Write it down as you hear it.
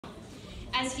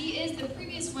as he is the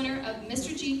previous winner of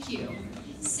Mr.GQ,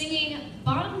 singing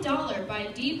Bottom Dollar by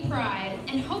Deep Pride,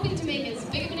 and hoping to make as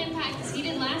big of an impact as he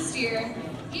did last year.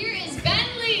 Here is Ben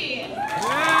Lee!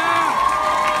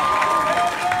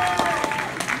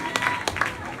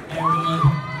 Hey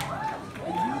everyone.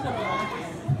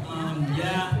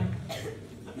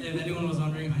 If anyone was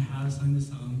wondering, I have sung this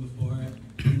song before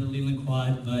in the Leland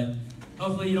Quad, but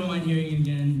hopefully you don't mind hearing it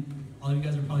again. All of you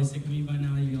guys are probably sick of me by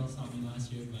now. You all saw me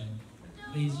last year, but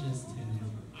please just tune in.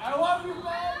 I love you,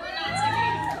 man! We're not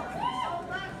singing.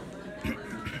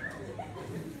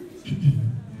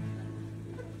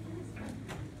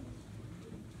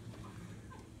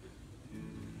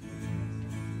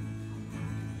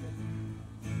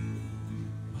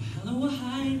 Hello,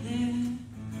 hi there.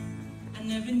 I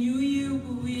never knew you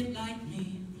were weird like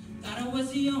me. Thought I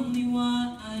was the only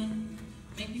one.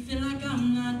 Make me feel like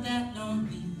I'm not that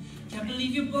lonely. Can't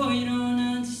believe your boy don't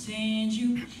understand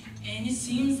you. And it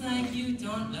seems like you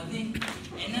don't love it.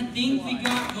 And I think we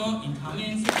got more in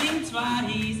common, so think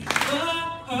twice.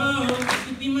 Oh, this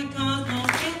could be my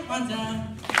cosmos, can't wonder.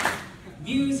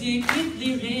 Music with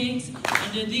lyrics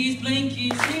under these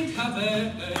blankets and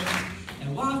covers.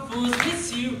 And waffles with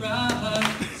syrup.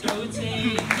 So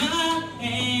take my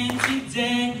hand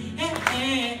today.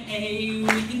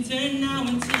 We can turn now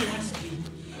into last week.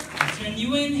 I'll turn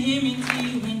you and him into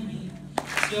you and me.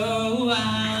 So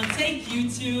I'll take you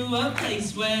to a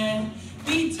place where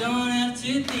we don't have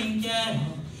to think at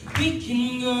all. We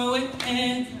can go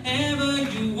wherever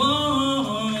you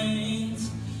want.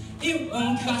 It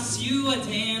won't cost you a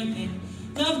damn thing.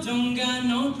 Love don't got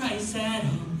no price at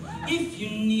all. If you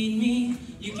need me,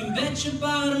 you can bet your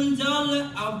bottom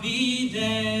dollar I'll be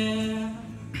there.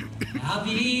 I'll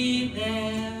be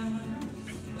there.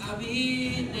 I'll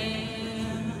be there.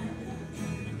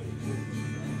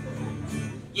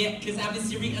 Yeah, cause I've been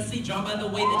seriously drawn by the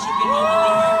way that you've been overly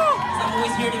hurt. Cause I'm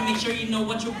always here to make sure you know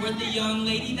what you're worth, a young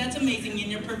lady that's amazing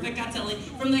and you're perfect, I tell it.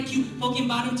 From that cute poking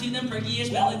bottom to them perky-ish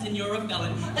melons, and you're a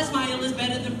felon. That smile is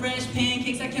better than fresh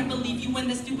pancakes. I can't believe you and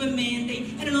that stupid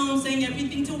mandate. I don't know, I'm saying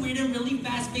everything too weird and really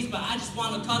fast-paced, but I just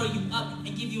wanna cuddle you up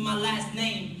and give you my last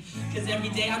name. Cause every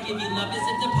day I'll give you love as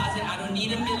a deposit. I don't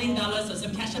need $1 million, so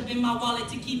some cash up in my wallet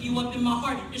to keep you up in my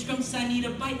heart. You're scrumptious, I need a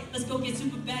bite. Let's go get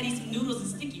super fatty, some noodles and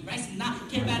sticky rice, and not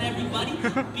care about everybody.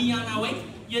 Be on our way.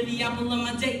 You're the apple of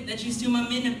my date. That you steal my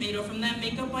minute, or from that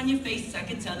makeup on your face, I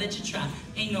can tell that you try.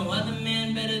 Ain't no other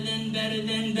man better than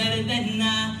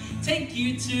I. Take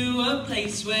you to a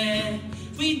place where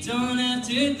we don't have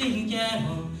to think at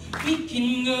all. We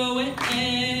can go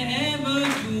wherever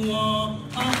you want.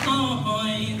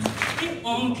 It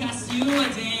won't cost you a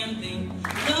damn thing.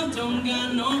 Love don't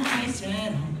got no price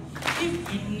at all.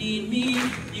 If you need me,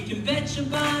 you can bet your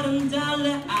bottom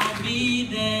dollar I'll be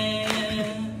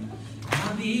there.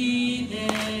 I'll be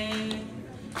there.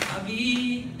 I'll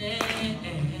be there.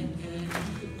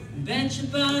 Bet your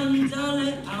bottom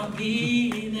dollar I'll be